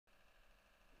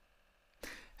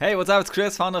Hey, what's up? It's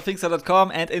Chris, founder of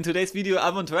Finxter.com, and in today's video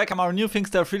I want to welcome our new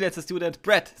Finxter Freelancer student,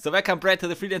 Brett. So welcome, Brett, to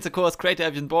the Freelancer course. Great to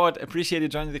have you on board. Appreciate you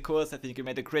joining the course. I think you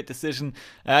made a great decision.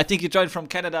 I think you joined from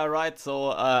Canada, right? So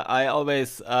I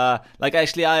always, I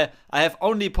have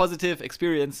only positive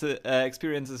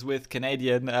experiences with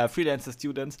Canadian freelancer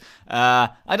students. I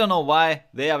don't know why.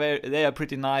 They are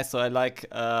pretty nice. So I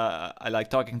like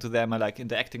talking to them. I like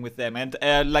interacting with them,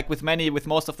 and like with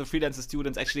most of the freelancer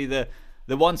students, actually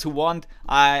the ones who want,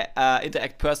 I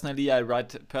interact personally. I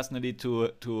write personally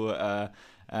to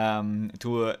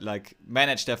like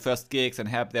manage their first gigs and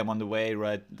help them on the way,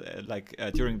 right?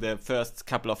 During the first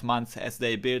couple of months as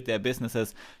they build their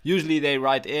businesses. Usually they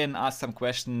write in, ask some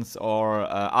questions, or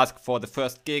ask for the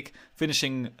first gig,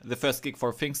 finishing the first gig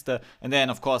for Finxter, and then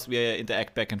of course we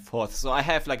interact back and forth. So I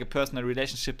have like a personal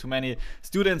relationship to many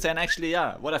students, and actually,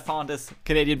 yeah, what I found is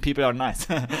Canadian people are nice.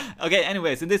 Okay,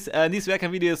 anyways, in these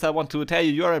welcome videos I want to tell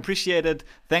you are appreciated.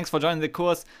 Thanks for joining the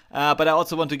course, but I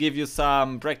also want to give you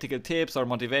some practical tips or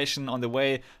motivation on the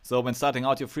way. So when starting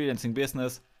out your freelancing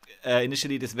business,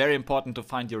 initially it is very important to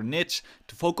find your niche,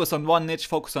 to focus on one niche,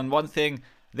 focus on one thing,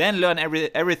 then learn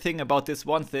everything about this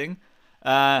one thing.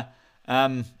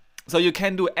 So you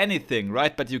can do anything,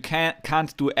 right? But you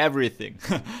can't do everything.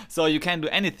 So you can do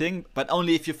anything, but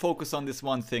only if you focus on this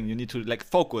one thing. You need to like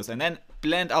focus and then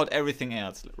blend out everything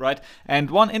else, right? And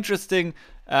one interesting,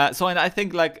 and I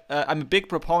think like I'm a big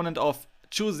proponent of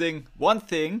choosing one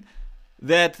thing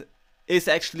that is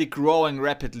actually growing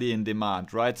rapidly in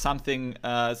demand, right? Something,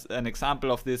 an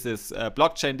example of this is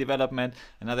blockchain development.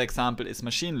 Another example is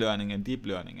machine learning and deep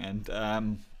learning.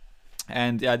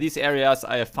 And yeah, these areas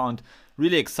I have found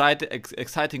really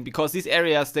exciting because these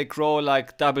areas, they grow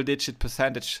like double-digit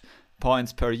percentage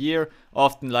points per year,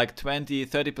 often like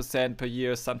 20-30% per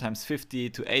year, sometimes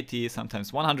 50 to 80,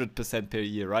 sometimes 100% per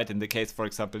year, right? In the case, for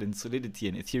example, in Solidity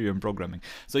and Ethereum programming.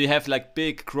 So you have like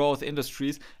big growth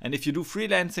industries, and if you do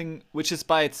freelancing, which is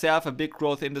by itself a big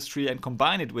growth industry, and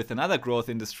combine it with another growth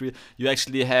industry, you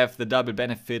actually have the double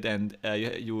benefit, and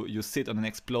you sit on an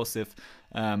explosive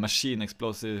machine,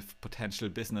 explosive potential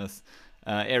business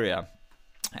area.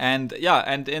 And yeah,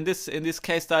 and in this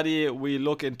case study, we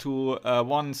look into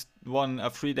one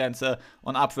freelancer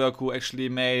on Upwork who actually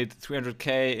made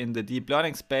 300K in the deep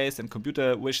learning space and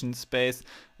computer vision space.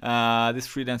 This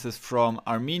freelancer is from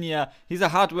Armenia. He's a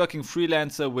hardworking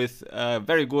freelancer with a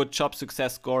very good job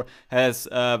success score. Has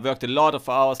worked a lot of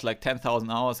hours, like 10,000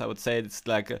 hours. I would say it's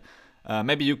like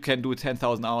maybe you can do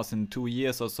 10,000 hours in 2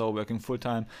 years or so, working full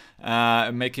time,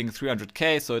 making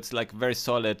 300K. So it's like very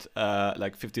solid,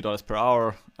 like $50 per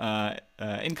hour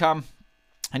income.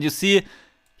 And you see,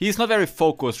 he's not very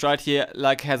focused, right? He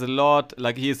like has a lot,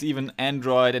 like he is even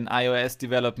Android and iOS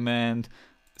development,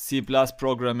 C+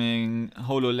 programming,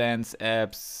 HoloLens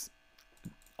apps,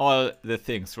 all the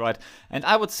things, right? And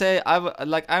I would say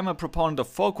I'm a proponent of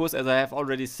focus, as I have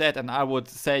already said, and I would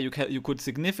say you could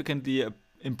significantly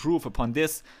improve upon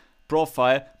this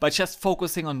profile by just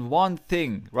focusing on one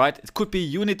thing, right? It could be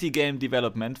Unity game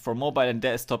development for mobile and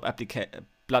desktop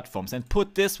platforms, and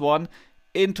put this one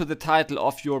into the title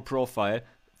of your profile.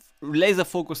 Laser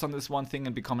focus on this one thing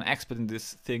and become an expert in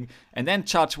this thing, and then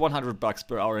charge $100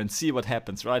 per hour and see what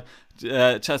happens, right?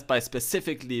 Just by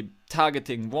specifically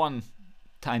targeting one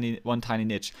tiny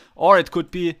niche. Or it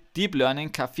could be deep learning,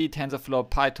 Caffe,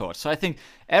 TensorFlow, PyTorch. So I think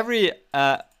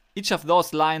each of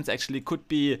those lines actually could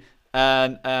be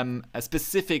a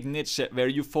specific niche where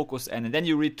you focus in, and then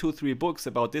you read 2-3 books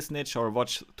about this niche, or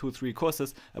watch 2-3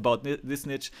 courses about this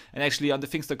niche. And actually on the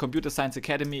Finxter Computer Science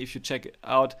Academy, if you check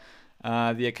out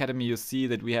the academy, you see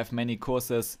that we have many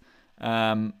courses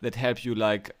that help you,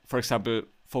 like for example,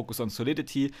 focus on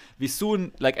Solidity. We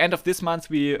soon, like end of this month,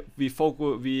 we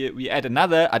add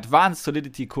another advanced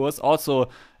Solidity course, also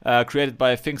created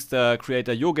by Finxter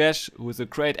creator Yogesh, who is a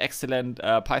great, excellent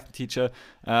Python teacher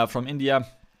from India.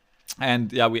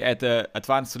 And yeah, we add the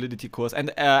advanced Solidity course,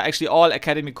 and actually all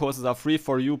academy courses are free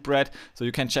for you, Brett, so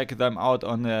you can check them out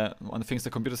on the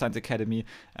Finxter Computer Science Academy.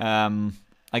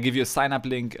 I give you a sign-up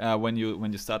link when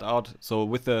you start out, so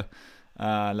with the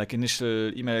like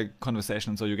initial email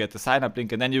conversation, so you get the sign-up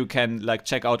link, and then you can like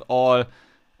check out all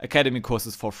academy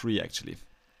courses for free actually.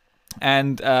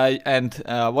 And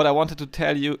what I wanted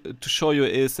to show you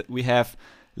is we have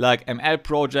like ML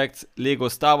projects, Lego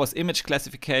Star Wars image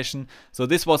classification. So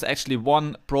this was actually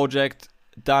one project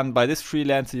done by this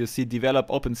freelancer. You see, develop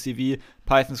OpenCV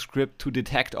Python script to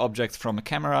detect objects from a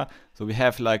camera. So we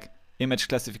have like image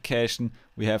classification,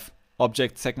 we have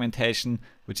object segmentation,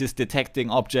 which is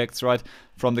detecting objects right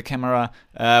from the camera.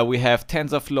 We have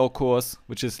TensorFlow course,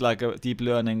 which is like a deep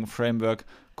learning framework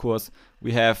course.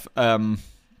 We have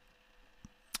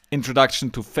introduction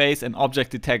to face and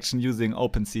object detection using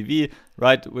OpenCV,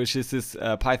 right, which is this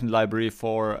Python library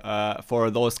for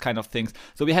those kind of things.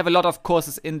 So we have a lot of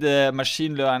courses in the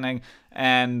machine learning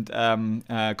and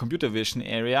computer vision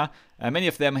area. Many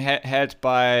of them held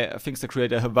by Finxter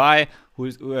creator Hawaii, who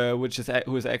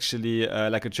is actually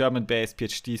like a German-based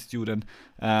PhD student.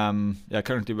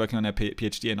 Currently working on a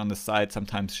PhD, and on the side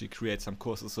sometimes she creates some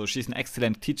courses. So she's an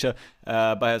excellent teacher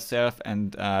by herself,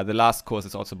 and the last course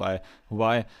is also by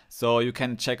Hawaii. So you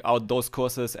can check out those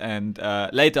courses, and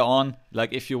later on,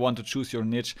 like if you want to choose your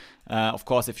niche, of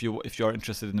course, if you're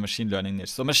interested in the machine learning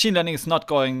niche. So machine learning is not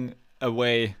going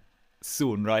away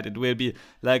soon, right? It will be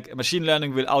like machine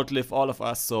learning will outlive all of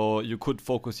us, so you could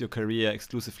focus your career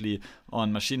exclusively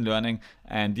on machine learning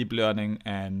and deep learning,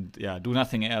 and do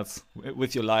nothing else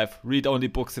with your life. Read only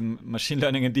books in machine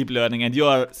learning and deep learning, and you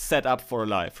are set up for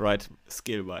life, right?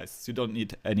 Skill wise, you don't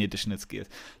need any additional skills.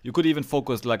 You could even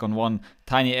focus like on one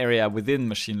tiny area within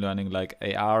machine learning, like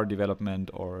AR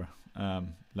development or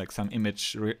like some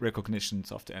image recognition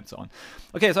software and so on.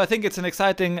 Okay, so I think it's an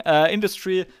exciting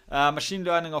industry. Machine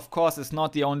learning, of course, is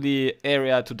not the only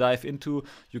area to dive into.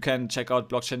 You can check out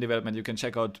blockchain development. You can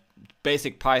check out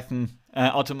basic Python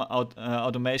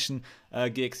automation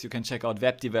gigs. You can check out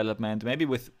web development, maybe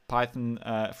with Python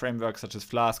frameworks such as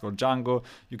Flask or Django.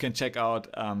 You can check out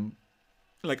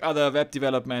like other web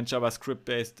development,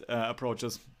 JavaScript-based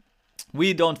approaches.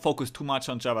 We don't focus too much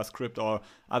on JavaScript or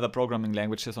other programming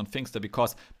languages on Finxter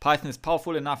because Python is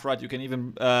powerful enough, right? You can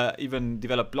even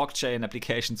develop blockchain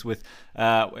applications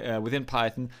within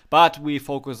Python, but we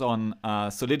focus on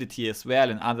Solidity as well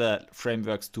and other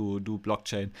frameworks to do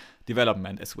blockchain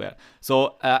development as well.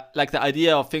 So like the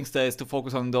idea of Finxter is to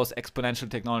focus on those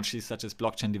exponential technologies such as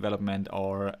blockchain development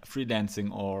or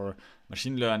freelancing or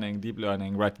machine learning, deep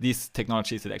learning, right? These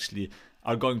technologies that actually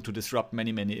are going to disrupt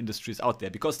many industries out there,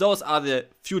 because those are the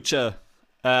future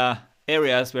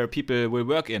areas where people will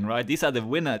work in, right? These are the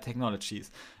winner technologies.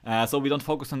 So we don't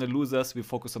focus on the losers, we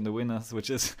focus on the winners,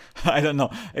 which is, I don't know,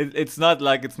 it's not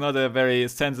a very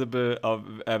sensible or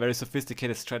a very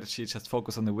sophisticated strategy. Just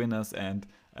focus on the winners and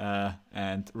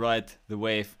ride the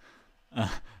wave,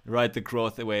 ride the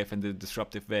growth wave and the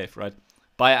disruptive wave, right?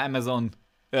 Buy Amazon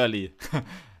early.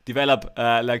 Develop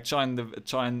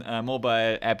join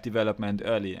mobile app development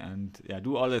early, and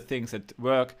do all the things that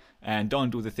work and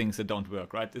don't do the things that don't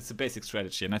work, right? It's a basic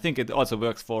strategy, and I think it also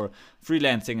works for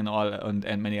freelancing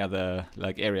and many other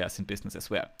like areas in business as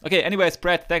well. Okay, anyways,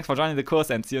 Brad, thanks for joining the course,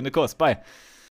 and see you in the course. Bye.